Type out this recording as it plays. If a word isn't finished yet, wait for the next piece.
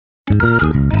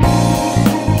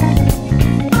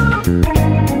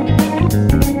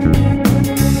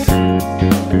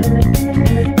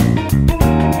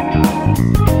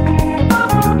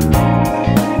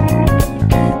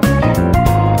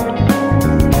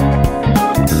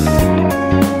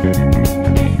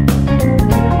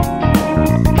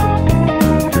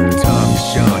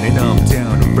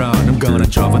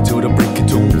Travel to the break of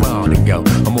dawn, rounding out.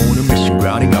 I'm on a mission,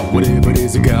 grinding out whatever it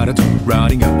is I gotta do.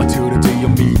 Riding out until the day I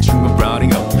meet you. I'm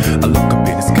riding out. I look up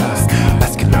in the skies,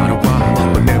 asking out a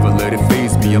while, but never let it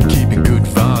faze me. I'm keeping good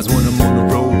vibes when I'm on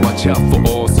the road. Watch out for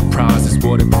all surprises.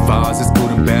 What it provides is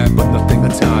good and bad, but nothing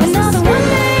entices. Another one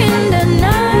day in the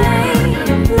night,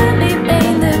 let me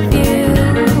paint the view,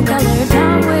 color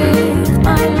down with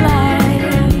my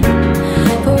light.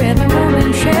 For every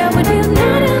moment shared with you,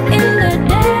 not in the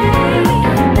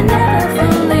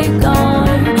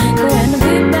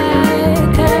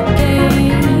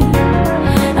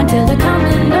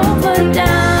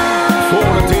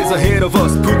ahead of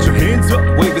us, put your hands up,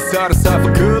 wave it side to side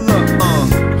for good luck.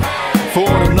 For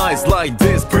the nights like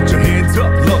this, put your hands up,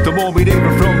 love the moment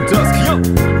even from dusk. Yo,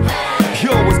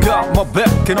 you always got my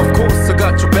back, and of course I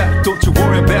got your back. Don't you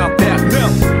worry about that now.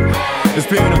 It's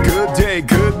been a good day,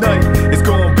 good night. It's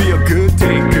gonna be a good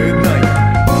day, good night.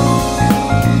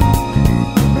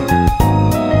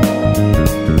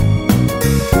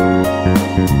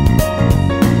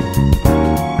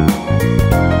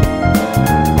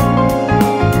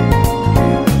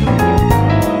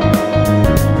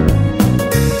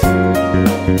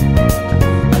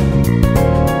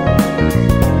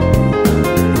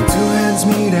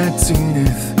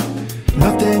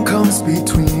 Nothing comes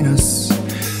between us,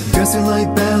 dancing like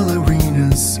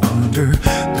ballerinas under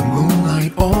the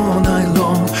moonlight all night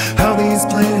long. How these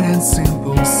plain and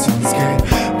simple scenes get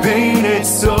painted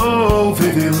so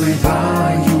vividly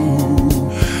by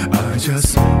you. I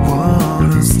just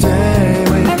wanna stay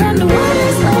with you. Around the world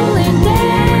is lonely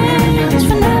dance,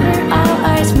 whenever our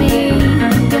eyes meet.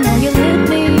 You know you leave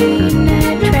me in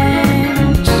a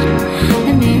trance.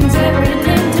 It means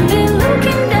everything to me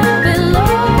looking down below.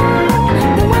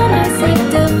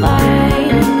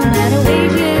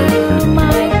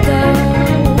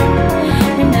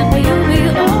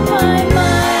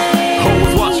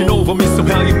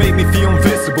 Somehow you make me feel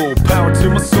invincible, power to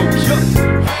my soul, yeah.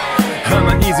 I'm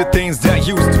not easy things that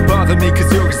used to bother me,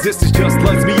 cause your existence just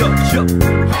lights me up, yeah.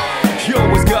 You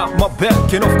always got my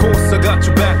back, and of course I got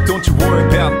your back. Don't you worry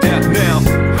about that now.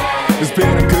 It's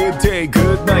been a good day,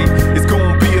 good night. It's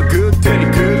gonna be a good day,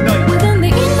 good night. Within the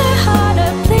inner heart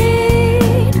I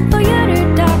plead for you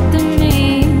to talk to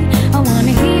me. I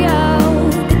wanna hear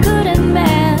the good and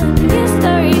bad, the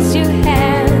stories you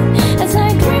have. As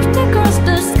I drift across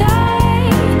the sky,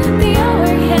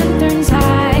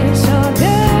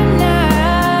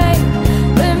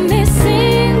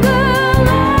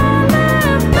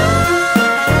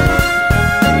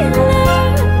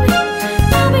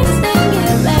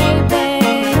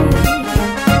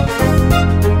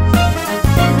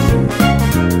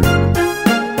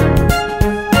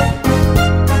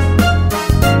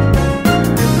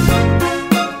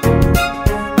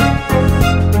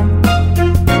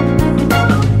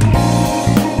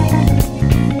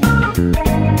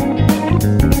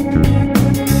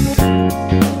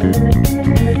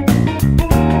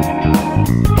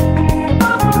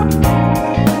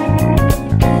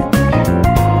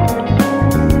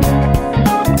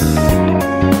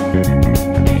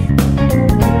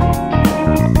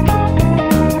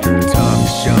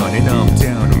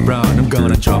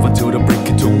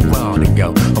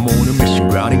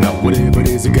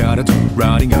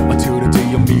 riding out until the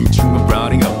day I meet you. I'm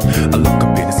riding out. I look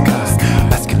up in the skies,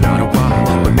 asking out a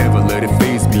while, but never let it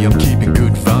faze me. I'm keeping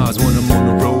good vibes when I'm on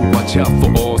the road. Watch out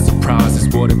for all surprises.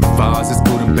 What it provides is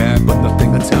good and bad, but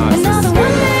nothing entices. Another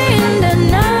one day in the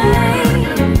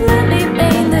night, let me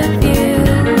paint the view,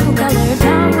 color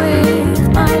down with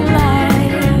my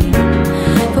light.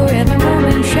 For every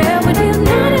moment shared with you,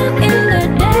 not in the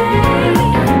day,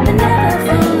 but never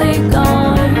fully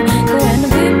gone. Go and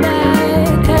be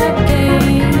back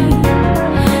again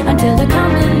until the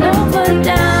coming over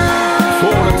down.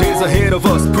 For the days ahead of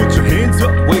us, put your hands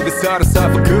up, wave it side to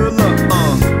side for good luck.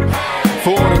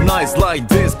 For the nights like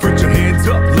this, put your hands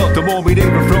up, love the moment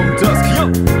even from dusk. Yo,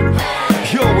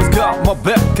 you always got my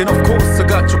back, and of course I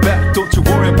got your back. Don't you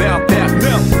worry about that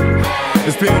now.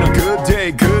 It's been a good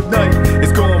day, good night.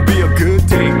 It's gonna be a good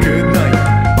day, good night.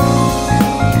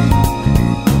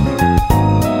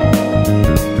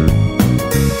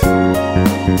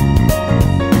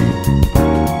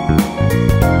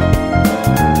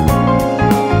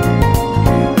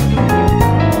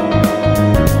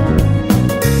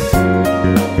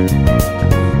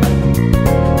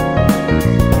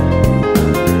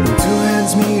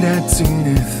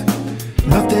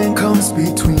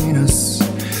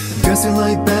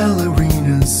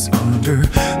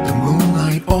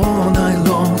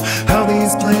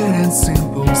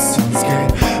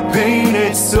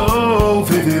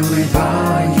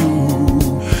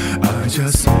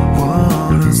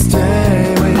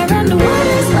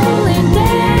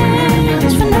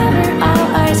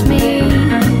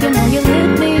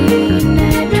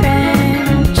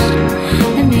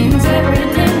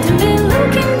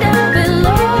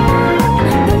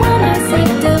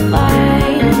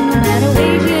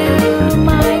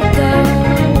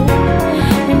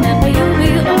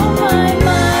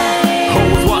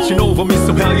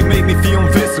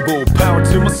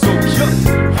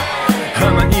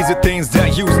 easy things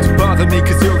that used to bother me,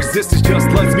 cause your existence just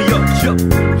lights me up.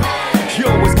 You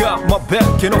always got my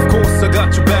back, and of course I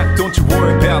got your back. Don't you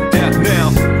worry about that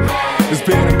now. It's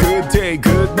been a good day,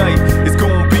 good night. It's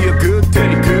gonna be a good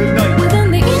day, good night. Within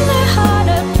the inner heart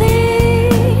I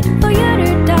plead for you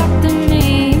to talk to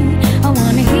me. I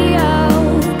wanna hear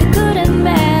the good and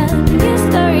bad, the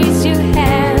stories you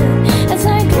have. As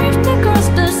I drift across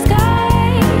the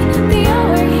sky, the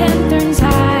hour hand turns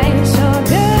high. So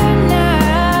good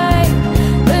night,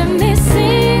 let me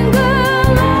sing a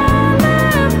lullaby.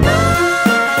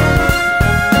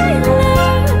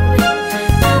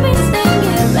 I'll be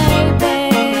singing, baby.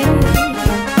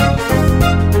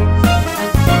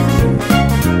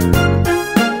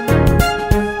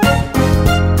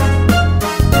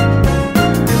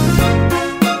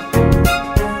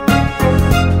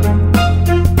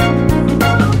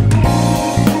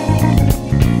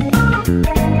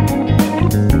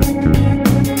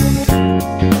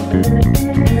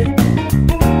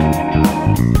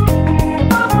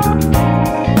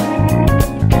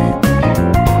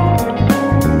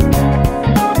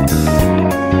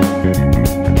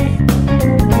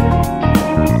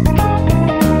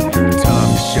 Time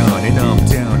to shine and I'm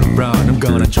down and round. I'm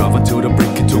gonna drive until the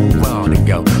break of dawn,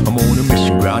 rounding out. I'm on a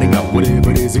mission, riding out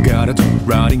whatever it is I gotta do.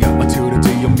 Riding out until the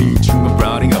day I meet you. I'm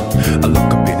riding out. I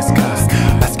look up in the skies,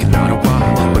 asking out a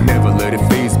while, but never let it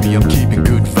faze me. I'm keeping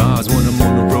good vibes when I'm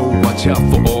on the road. Watch out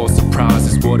for all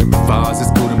surprises. What it provides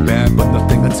is good and bad, but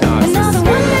nothing entices. Another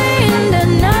one day in the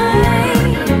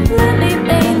night, let me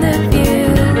paint the view,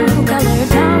 color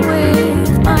down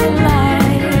with my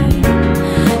light.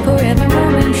 For every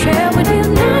moment share with you,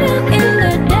 not in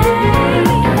the day,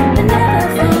 but never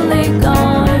fully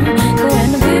gone. Go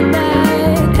and be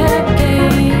back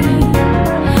again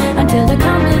until the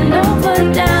coming over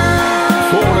down.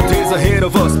 For the days ahead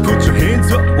of us, put your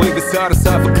hands up, wave it side to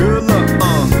side for good luck.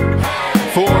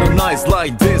 For the nights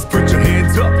like this, put your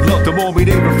hands up, love the moment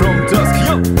even from dusk.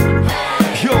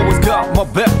 You always got my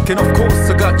back, and of course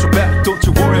I got your back. Don't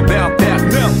you worry about that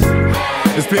now.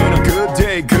 It's been a good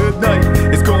day, good night.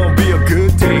 It's gonna be a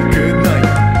good day, good night.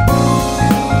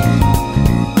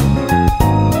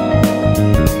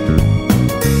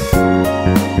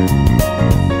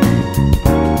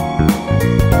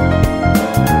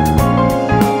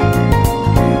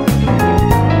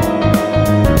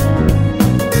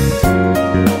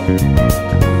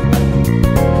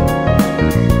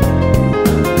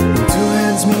 When two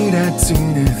hands meet at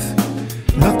zenith,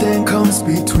 nothing comes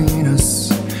between us.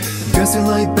 Dancing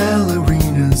like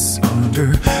ballerinas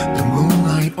under the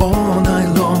moonlight all night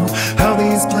long. How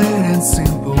these plain and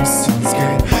simple scenes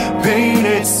get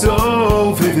painted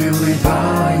so vividly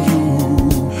by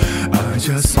you. I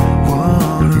just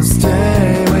wanna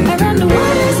stay with Around the you.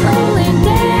 world is only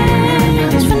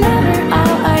dance whenever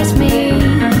our eyes meet.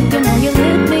 The more you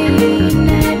leave me in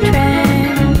a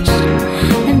trance,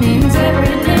 it means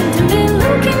everything to me.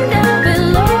 Looking down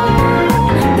below,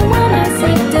 the one I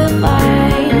seek to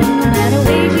find, no matter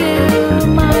where you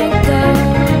might go.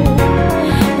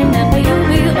 Remember, you'll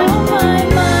be on my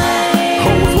mind.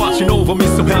 Always watching over me,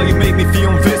 somehow you make me feel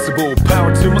invisible.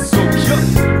 Power to my soul,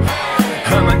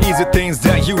 I'm the easy things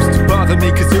that used to bother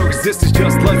me, cause your existence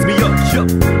just lights me up,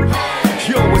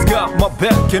 You always got my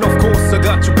back, and of course I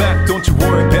got your back. Don't you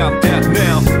worry about that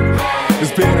now.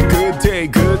 It's been a good day,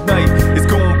 good night. It's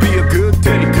gonna be a good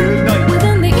day, good night.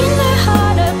 Within the inner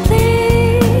heart I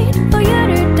plead for you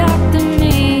to talk to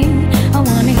me. I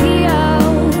wanna hear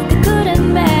the good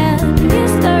and bad, the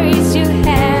stories you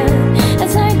have.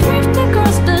 As I drift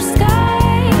across the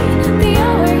sky, the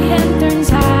hour hand turns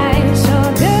high. So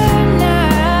good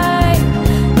night,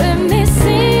 let me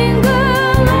sing a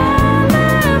lullaby.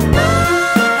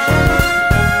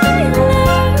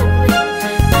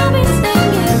 I'll be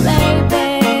singing, baby.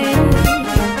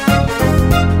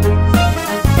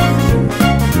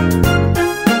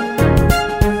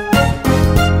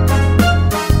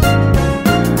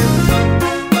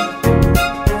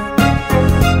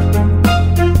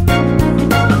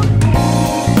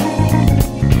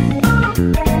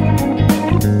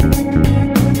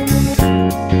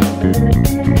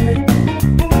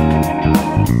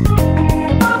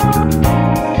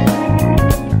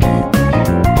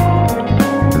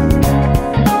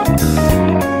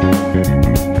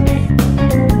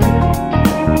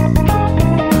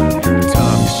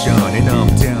 Time to shine and I'm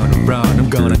down and round. I'm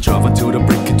gonna drive until the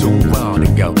break of dawn,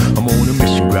 rounding out. I'm on a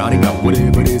mission, riding out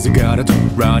whatever it is I gotta do.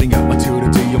 Riding out until the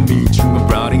day I meet you. I'm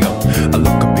riding out. I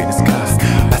look up in the skies,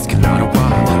 asking out a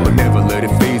while, but never let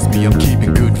it faze me. I'm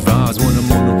keeping good vibes when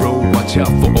I'm on the road. Watch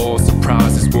out for all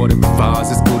surprises. What it provides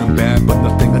is good and bad, but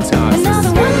nothing entices.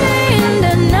 Another one day in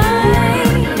the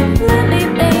night, let me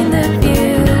paint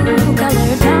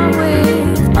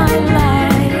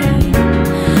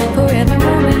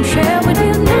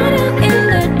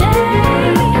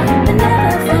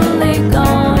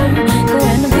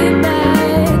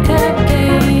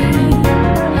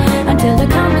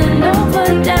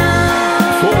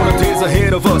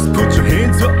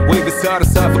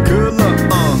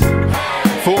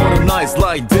a night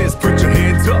like this, put your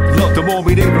hands up. Love the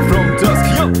moment even from dusk.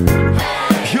 Yo,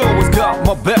 you always got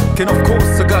my back, and of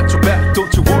course I got your back.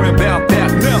 Don't you worry about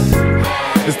that now.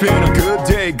 It's been a good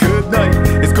day, good night.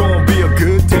 It's gonna be a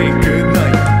good day, good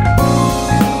night.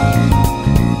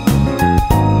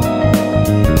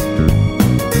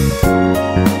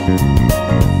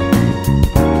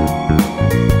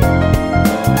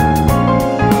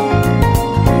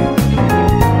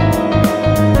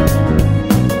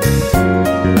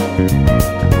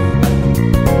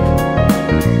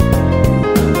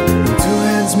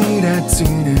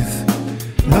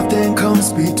 Nothing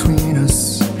comes between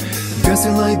us,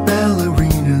 dancing like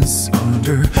ballerinas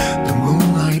under the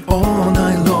moonlight all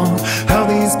night long. How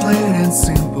these plain and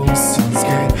simple scenes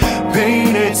get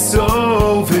painted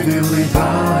so vividly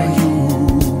by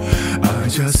you. I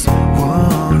just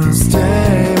wanna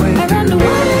stay with you. Around the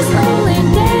world is slowly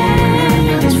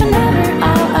dance. Whenever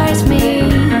our eyes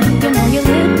meet, the more you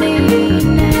leave me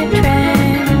in a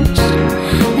trance.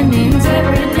 It means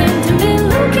everything to me.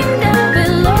 Looking down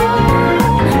below,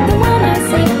 the one I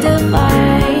seek to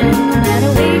find, no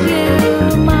matter where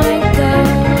you might go.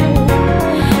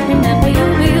 Remember,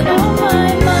 you'll be on my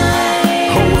mind.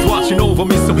 Always watching over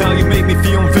me, somehow you make me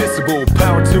feel invisible.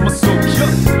 Power to my soul,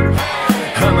 yeah.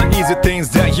 I'm not easy things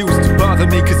that used to bother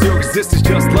me, cause your existence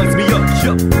just lights me up,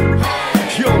 yeah.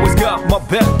 You always got my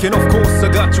back, and of course I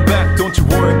got your back. Don't you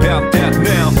worry about that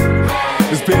now.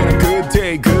 It's been a good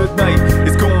day, good night.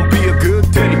 It's gonna be a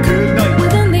good day, good night.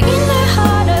 Within the inner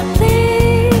heart I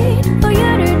plead for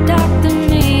you to talk to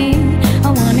me. I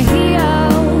wanna hear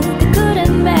all the good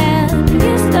and bad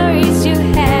new stories you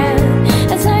have.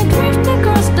 As I drift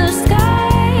across the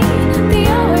sky, the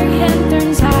hour hand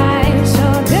turns high. So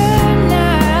good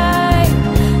night,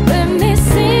 let me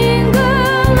sing a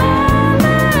lullaby.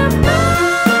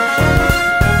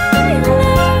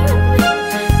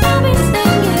 I'll be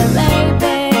singing,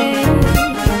 baby.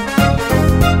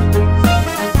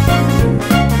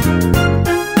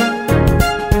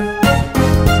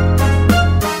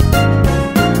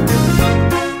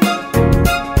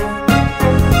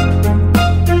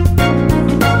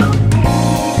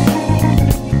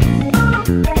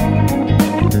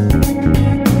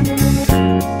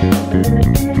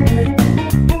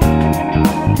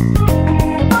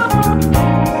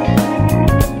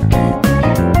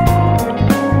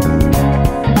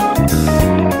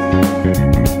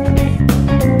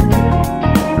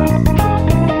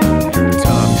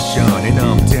 Time to shine and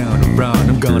I'm down around.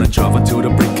 I'm gonna drive until the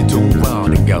break of dawn,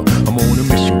 rounding out. I'm on a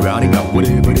mission, grinding out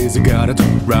whatever it is I gotta do.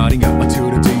 Riding out until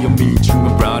the day I meet you.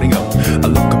 I'm riding out. I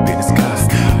look up in the skies,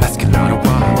 asking out a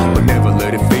while, but never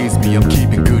let it faze me. I'm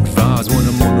keeping good vibes when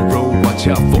I'm on the road. Watch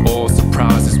out for all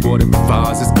surprises. What it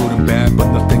provides is good and bad,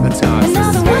 but nothing entices.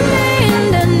 Another one day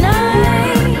in the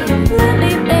night, let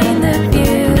me paint the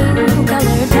view,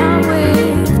 color down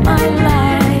with my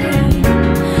light.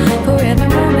 For every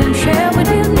moment share with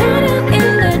you, not in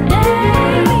the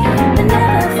day, but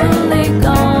never fully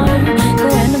gone. Go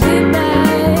and be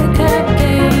back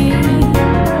again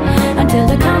until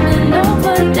the coming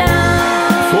over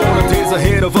down. For the days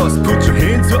ahead of us, put your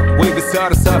hands up, wave it side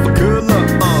to side for good luck.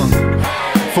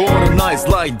 For the nights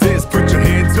like this, put your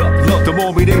hands up. Love the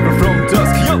moment even from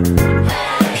dusk. Yo,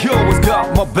 you always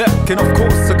got my back, and of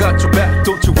course I got your back.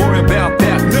 Don't you worry about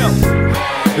that now.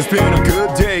 It's been a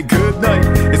good day, good night.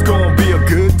 It's gonna be a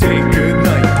good day, good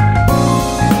night.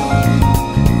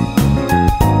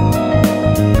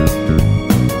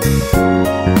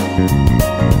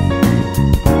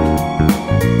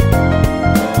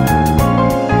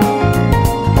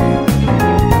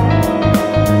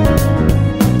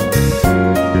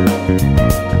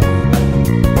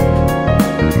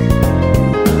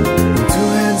 Two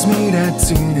hands meet at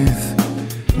zenith.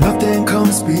 Nothing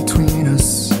comes between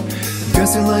us,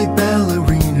 dancing like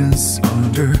ballerinas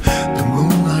under the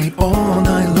moonlight all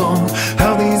night long.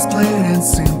 How these plain and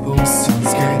simple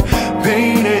scenes get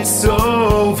painted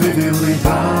so vividly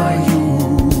by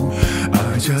you.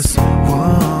 I just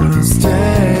wanna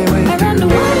stay with you. Around the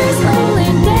world is slowly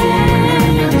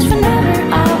dance. Whenever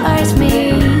our eyes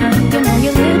meet, the more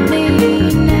you leave me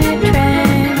in a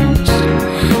trance.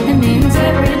 It means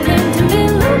everything to me.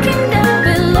 Looking down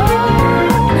below,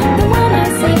 the one I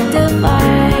seek to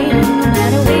find, no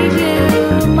matter where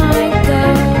you might go.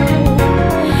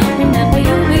 Remember,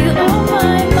 you'll be on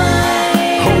my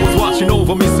mind. Always watching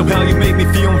over me, somehow you make me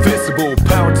feel invisible.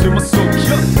 Power to my soul,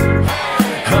 yeah.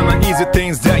 I'm not easy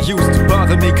things that used to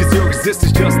bother me, cause your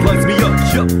existence just lights me up,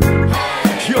 yeah.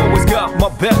 You always got my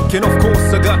back, and of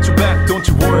course I got your back. Don't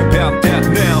you worry about that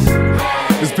now.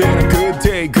 It's been a good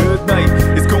day, good night.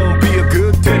 It's gonna be a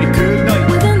good day, good night.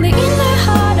 Within the inner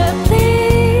heart I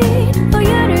plead for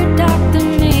you to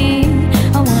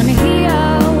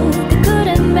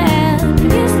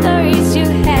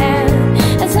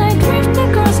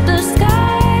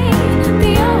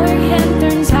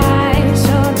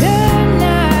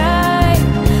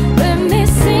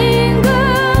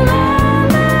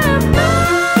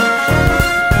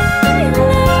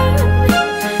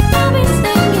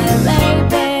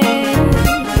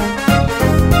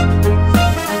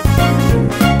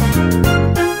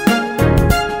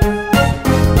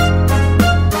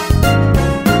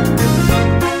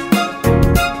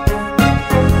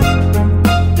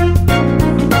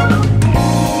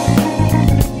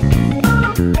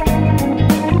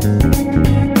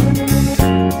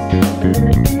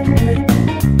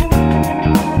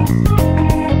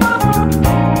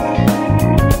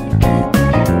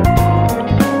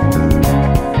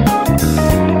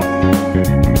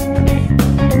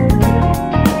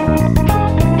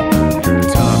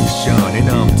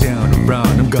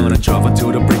drive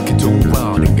until the break of dawn,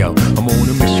 riding out. I'm on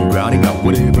a mission, grinding out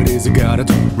whatever it is I gotta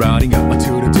do, riding out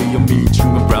until the day I meet you.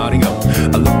 I'm riding out.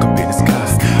 I look up in the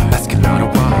skies, asking out a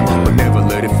while, but never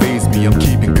let it faze me. I'm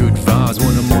keeping good vibes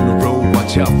when I'm on the road.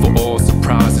 Watch out for all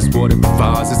surprises. What it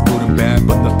provides is good and bad,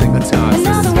 but nothing entices.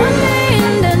 Another one day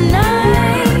in the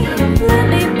night, let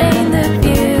me paint the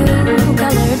view,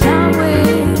 color down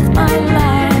with my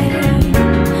light.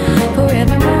 For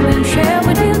every moment share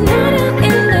with you, not out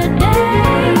in the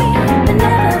day, but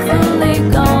never fully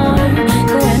gone.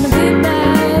 Go and be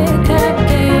back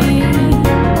again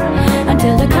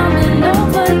until the coming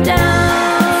over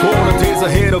down. For the days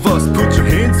ahead of us, put your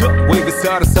hands up, wave it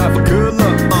side to side for good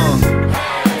luck.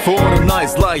 For the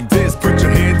nights like this, put your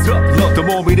hands up, love the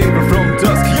moment even from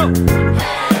dusk. Yo,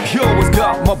 you always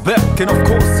got my back, and of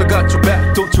course I got your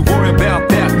back. Don't you worry about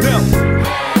that now.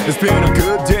 It's been a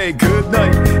good day, good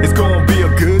night. It's gonna be a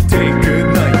good day, good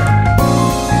night.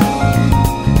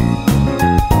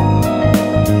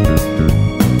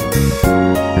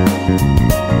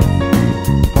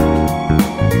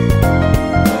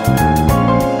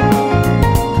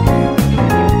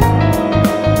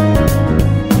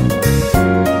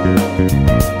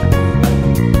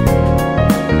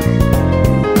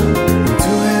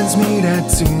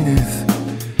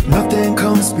 Nothing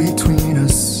comes between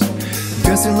us,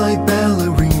 dancing like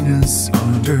ballerinas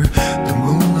under the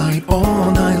moonlight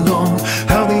all night long.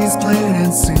 How these plain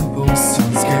and simple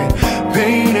scenes get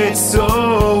painted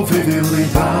so vividly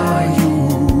by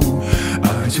you.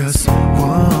 I just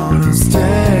wanna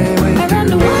stay with you. Around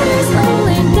the water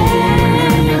slowly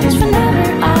dance,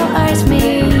 whenever our eyes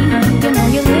meet. You know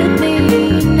you leave me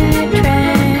in a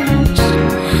trance.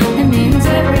 It means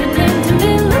everything to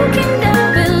me looking down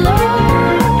below.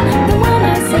 The one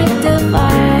I seek to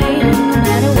find, no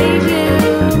matter where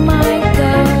you might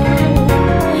go.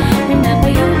 Remember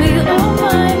you'll be on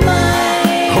my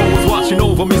mind. Always watching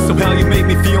over me, somehow you make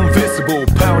me feel invisible.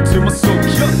 Power to my soul,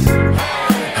 yeah.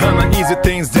 I'm not easy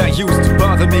things that used to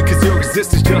bother me, cause your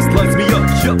existence just lights me up,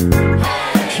 yeah.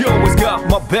 You always got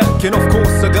my back, and of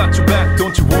course I got your back.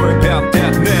 Don't you worry about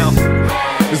that now.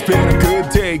 It's been a good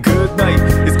day, good night.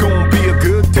 It's gonna be a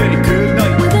good day, good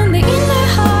night. Within the inner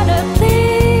heart I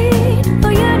plead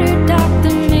for you to talk to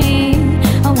me.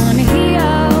 I wanna hear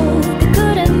the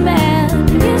good and bad,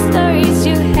 the stories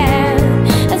you have.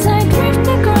 As I drift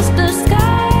across the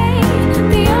sky,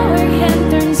 the hour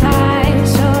hand turns high.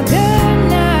 So good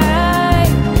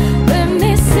night, let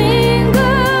me sing a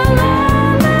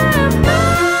lullaby.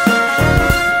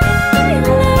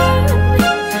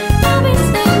 I'll be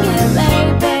singing,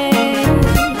 baby.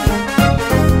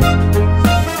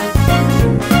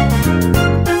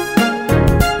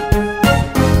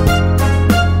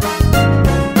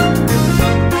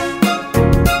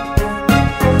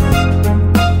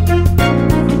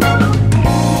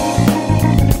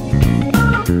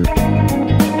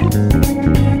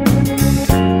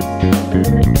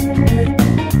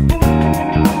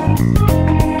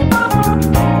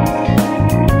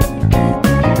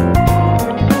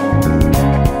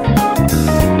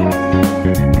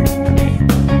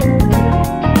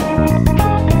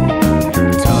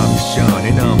 Time to shine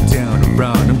and I'm down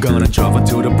around. I'm gonna drive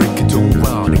until the break of dawn,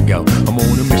 riding out. I'm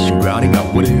on a mission, grinding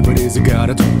out whatever it is I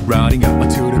gotta do, riding out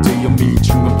until the day I meet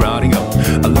you. I'm riding out.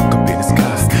 I look up in the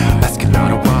skies, asking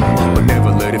out a while, but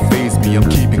never let it faze me. I'm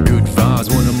keeping good vibes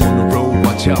when I'm on the road.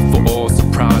 Watch out for all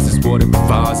surprises. What it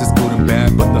provides is good and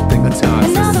bad, but nothing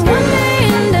entices. Another one day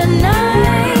in the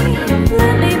night,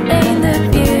 let me paint the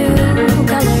view,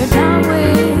 color down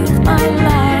with my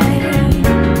light.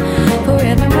 For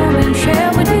every moment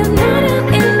share with you, not out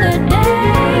in the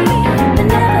day, but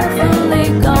never fully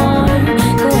gone.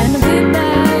 Go and be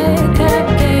back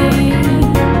again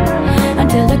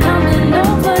until the coming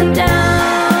over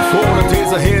down. For the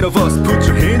days ahead of us, put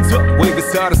your hands up, wave it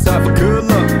side to side for good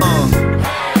luck.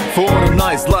 For the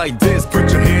nights like this,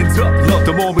 put your hands up, love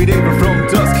the moment even from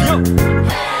dusk. Yo,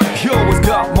 you always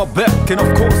got my back, and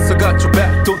of course I got your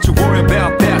back. Don't you worry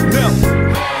about that now.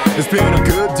 It's been a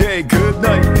good day, good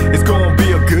night. It's gonna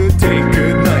be a good day,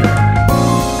 good night.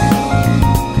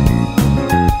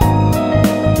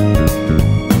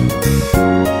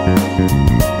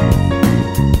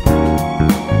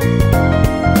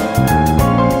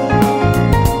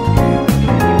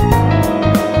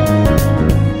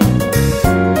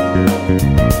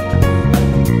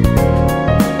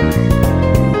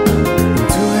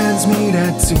 Two hands meet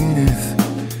at zenith.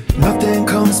 Nothing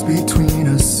comes between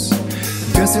us,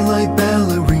 dancing like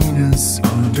ballerinas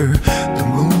under the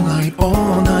moonlight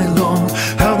all night long.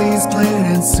 How these plain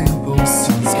and simple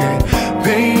scenes get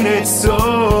painted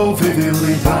so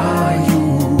vividly by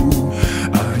you.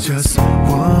 I just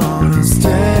wanna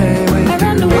stay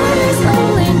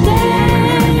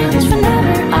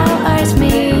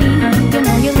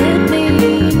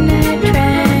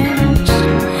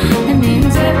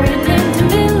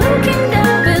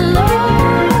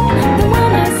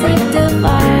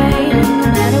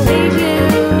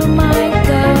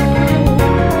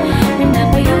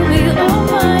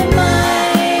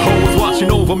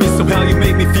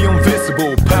me feel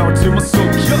invisible, power to my soul,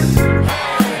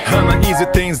 yeah. I'm not easy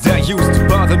things that used to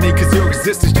bother me, cause your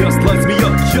existence just lights me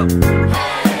up, yeah.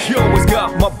 You always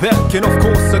got my back, and of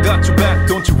course I got your back,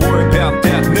 don't you worry about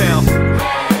that now.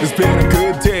 It's been a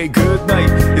good day, good night,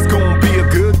 it's going